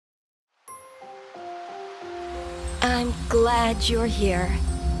I'm glad you're here.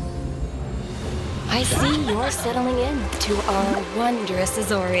 I see you're settling in to our wondrous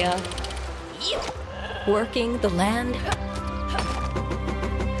Azoria. Working the land,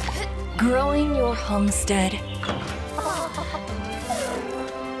 growing your homestead,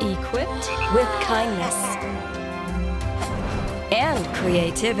 equipped with kindness and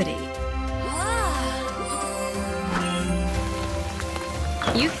creativity.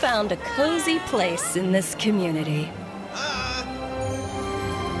 You found a cozy place in this community.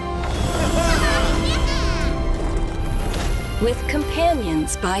 With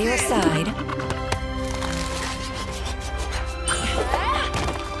companions by your side,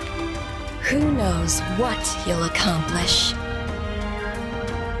 who knows what you'll accomplish?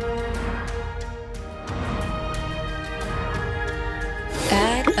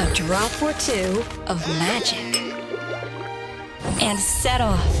 Add a drop or two of magic and set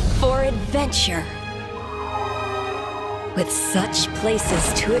off for adventure. With such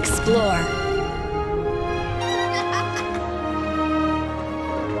places to explore,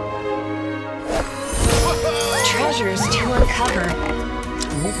 treasures to uncover,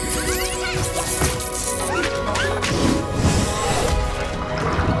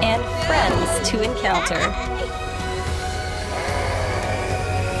 and friends to encounter.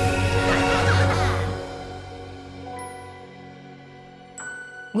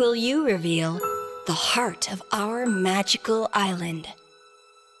 Will you reveal the heart of our magical island?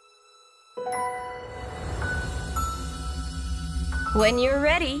 When you're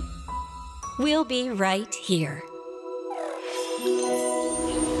ready, we'll be right here.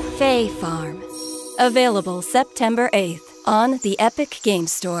 Fae Farm. Available September 8th on the Epic Game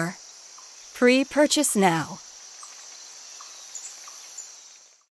Store. Pre-purchase now.